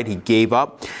died, he gave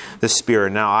up the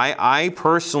spirit. Now, I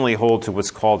personally hold to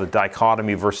what's called a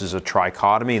dichotomy versus a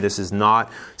trichotomy. This is not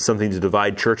something to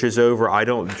divide churches over. I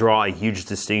don't draw a huge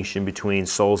distinction between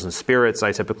souls and spirits.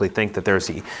 I typically think that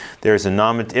there's an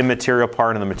immaterial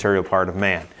part and the material part of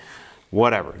man.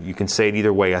 Whatever. You can say it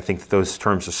either way. I think that those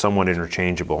terms are somewhat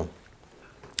interchangeable.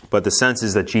 But the sense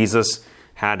is that Jesus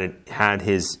had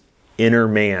his inner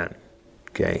man.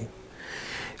 Okay.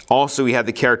 Also, he had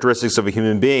the characteristics of a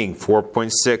human being.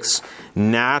 4.6,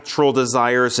 natural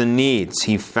desires and needs.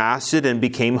 He fasted and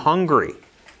became hungry.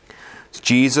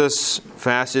 Jesus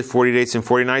fasted 40 days and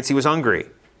 40 nights. He was hungry.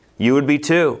 You would be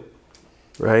too,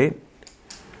 right?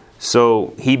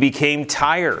 So he became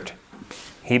tired.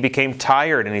 He became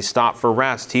tired and he stopped for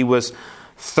rest. He was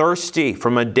thirsty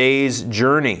from a day's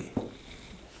journey.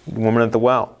 The woman at the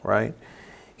well, right?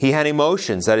 He had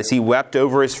emotions. That is, he wept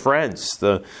over his friends.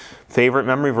 The favorite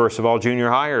memory verse of all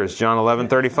junior hires, John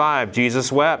 11:35.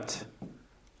 Jesus wept,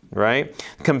 right?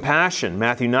 Compassion,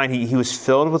 Matthew 9. He was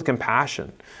filled with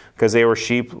compassion because they were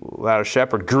sheep without a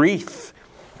shepherd. Grief.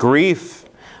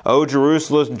 O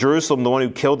Jerusalem, Jerusalem, the one who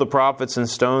killed the prophets and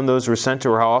stoned those who were sent to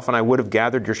her. How often I would have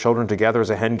gathered your children together as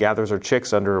a hen gathers her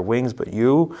chicks under her wings, but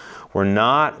you were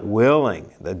not willing.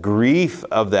 The grief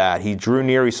of that. He drew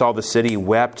near, he saw the city, he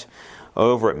wept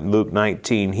over it. Luke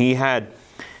 19. He had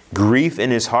grief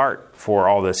in his heart for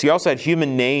all this. He also had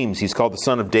human names. He's called the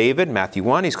Son of David, Matthew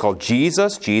 1. He's called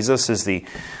Jesus. Jesus is the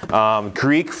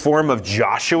Greek form of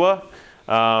Joshua.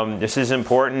 This is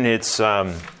important. It's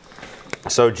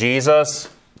so Jesus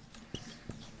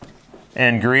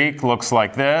in Greek looks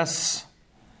like this.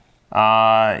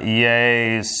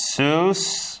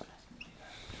 Jesus.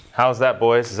 How's that,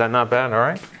 boys? Is that not bad? All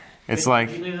right. It's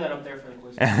like... You leave that up there for the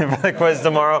quiz. for the quiz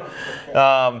tomorrow.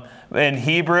 In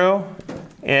Hebrew,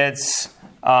 it's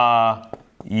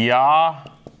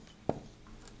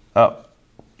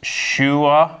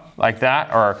Shua, like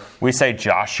that. Or we say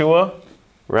Joshua,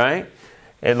 right?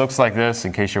 It looks like this,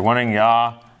 in case you're wondering.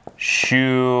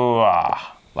 Yahshua,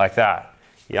 like that.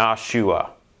 Yahshua.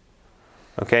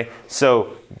 Okay,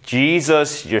 so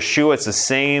Jesus, Yeshua, it's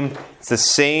the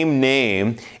same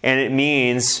name, and it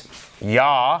means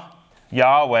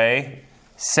Yahweh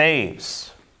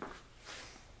saves.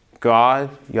 God,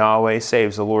 Yahweh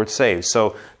saves, the Lord saves.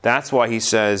 So that's why he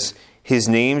says, his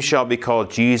name shall be called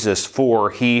Jesus,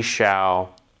 for he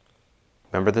shall,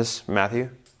 remember this, Matthew?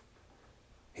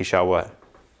 He shall what?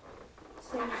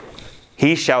 Save.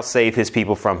 He shall save his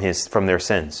people from their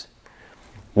sins.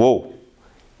 Whoa.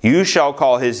 You shall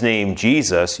call his name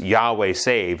Jesus, Yahweh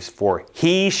saves, for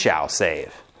he shall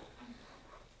save.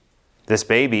 This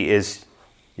baby is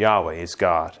Yahweh, is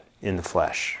God in the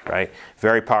flesh, right?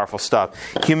 Very powerful stuff.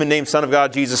 Human name, Son of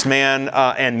God, Jesus, man,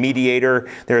 and mediator.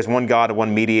 There is one God and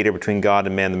one mediator between God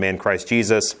and man, the man Christ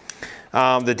Jesus.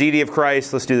 The deity of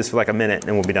Christ, let's do this for like a minute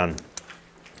and we'll be done.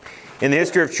 In the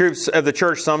history of the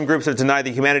church, some groups have denied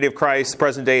the humanity of Christ.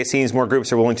 Present day, it seems more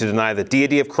groups are willing to deny the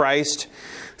deity of Christ.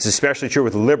 This is especially true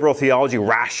with liberal theology,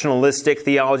 rationalistic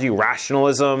theology,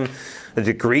 rationalism.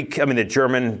 The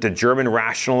German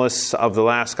rationalists of the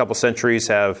last couple centuries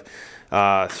have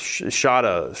shot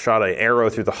an arrow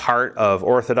through the heart of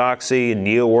orthodoxy and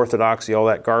neo-orthodoxy, all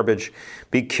that garbage.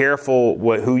 Be careful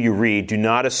who you read. Do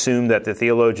not assume that the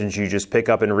theologians you just pick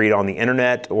up and read on the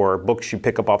internet or books you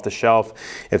pick up off the shelf,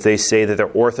 if they say that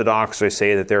they're orthodox or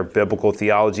say that they're biblical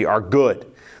theology, are good.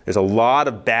 There's a lot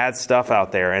of bad stuff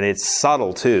out there, and it's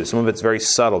subtle too. Some of it's very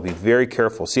subtle. Be very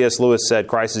careful. C.S. Lewis said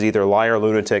Christ is either a liar,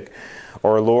 lunatic,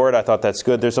 or Lord. I thought that's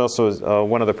good. There's also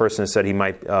one other person who said he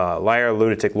might liar,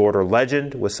 lunatic, Lord, or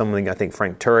legend, was something I think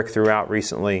Frank Turek threw out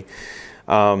recently.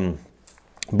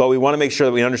 But we want to make sure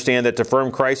that we understand that to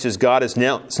affirm Christ as God is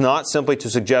not simply to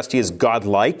suggest he is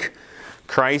God-like.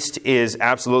 Christ is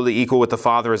absolutely equal with the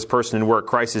Father as person and work.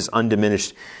 Christ is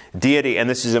undiminished deity. And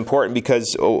this is important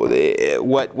because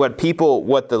what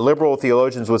the liberal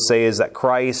theologians would say is that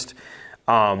Christ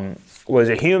was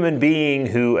a human being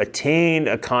who attained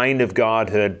a kind of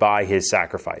godhood by his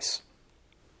sacrifice.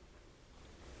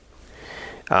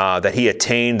 That he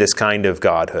attained this kind of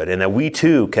godhood. And that we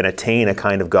too can attain a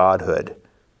kind of godhood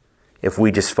if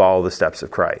we just follow the steps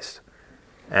of Christ.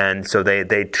 And so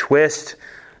they twist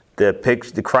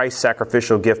the Christ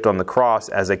sacrificial gift on the cross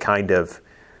as a kind of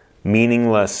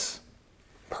meaningless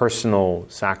personal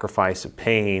sacrifice of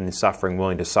pain, suffering,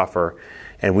 willing to suffer.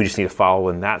 And we just need to follow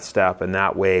in that step, and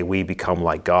that way we become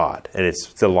like God. And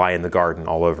it's the lie in the garden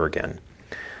all over again.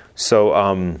 So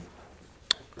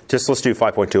let's do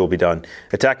 5.2, we'll be done.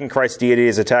 Attacking Christ's deity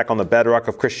is attack on the bedrock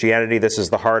of Christianity. This is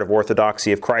the heart of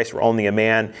orthodoxy. If Christ were only a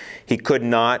man, he could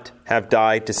not have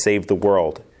died to save the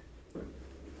world.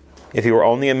 If he were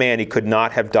only a man, he could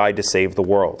not have died to save the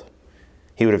world.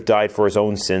 He would have died for his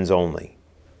own sins only.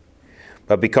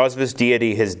 But because of his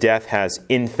deity, his death has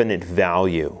infinite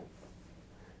value.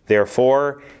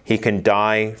 Therefore, he can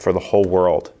die for the whole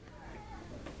world.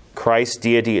 Christ's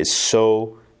deity is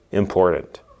so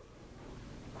important.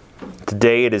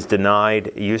 Today it is denied.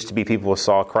 It used to be people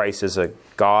saw Christ as a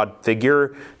God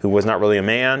figure who was not really a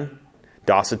man.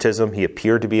 Docetism, he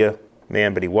appeared to be a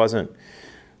man, but he wasn't.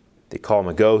 They call him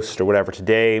a ghost or whatever.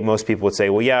 Today, most people would say,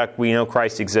 well, yeah, we know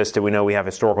Christ existed. We know we have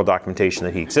historical documentation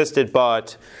that he existed,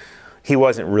 but he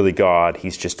wasn't really God.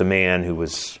 He's just a man who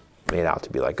was made out to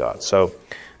be like God. So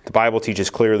the Bible teaches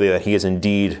clearly that he is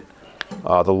indeed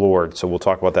the Lord. So we'll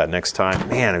talk about that next time.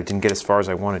 Man, I didn't get as far as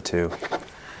I wanted to.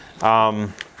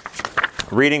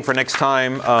 Reading for next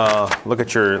time, look at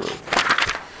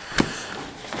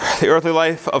the earthly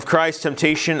life of Christ,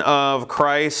 temptation of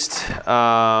Christ.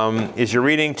 Is your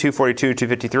reading 242,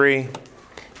 253?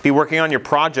 Be working on your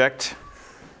project.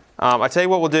 I tell you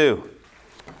what we'll do.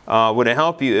 Would it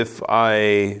help you if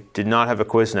I did not have a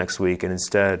quiz next week and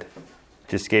instead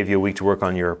just gave you a week to work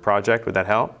on your project? Would that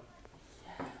help?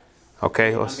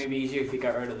 Okay. It might be easier if you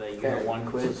got rid of the Unit 1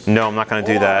 quiz. No, I'm not going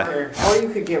to do that. Or you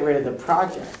could get rid of the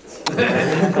project.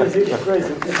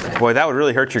 Boy, that would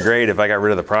really hurt your grade if I got rid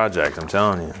of the project. I'm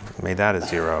telling you. Made that a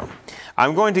 0.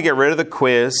 I'm going to get rid of the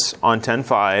quiz on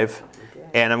 10.5.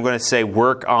 And I'm going to say I'm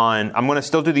going to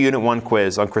still do the Unit 1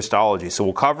 quiz on Christology. So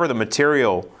we'll cover the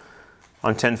material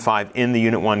on 10.5 in the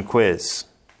Unit 1 quiz.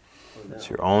 It's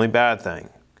your only bad thing.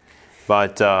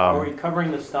 But are we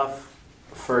covering the stuff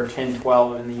for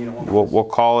 10.12 in the Unit 1 quiz?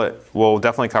 We'll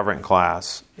definitely cover it in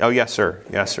class. Oh, yes, sir.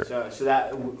 Yes, sir. So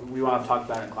that we won't have to talk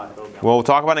about it in class. We'll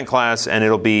talk about it in class, and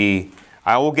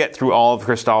I will get through all of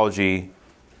Christology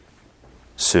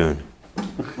soon.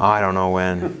 I don't know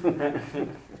when.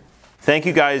 Thank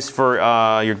you guys for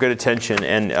your good attention.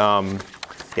 And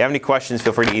if you have any questions,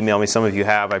 feel free to email me. Some of you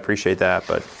have. I appreciate that.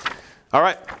 But all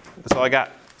right, that's all I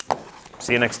got.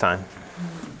 See you next time.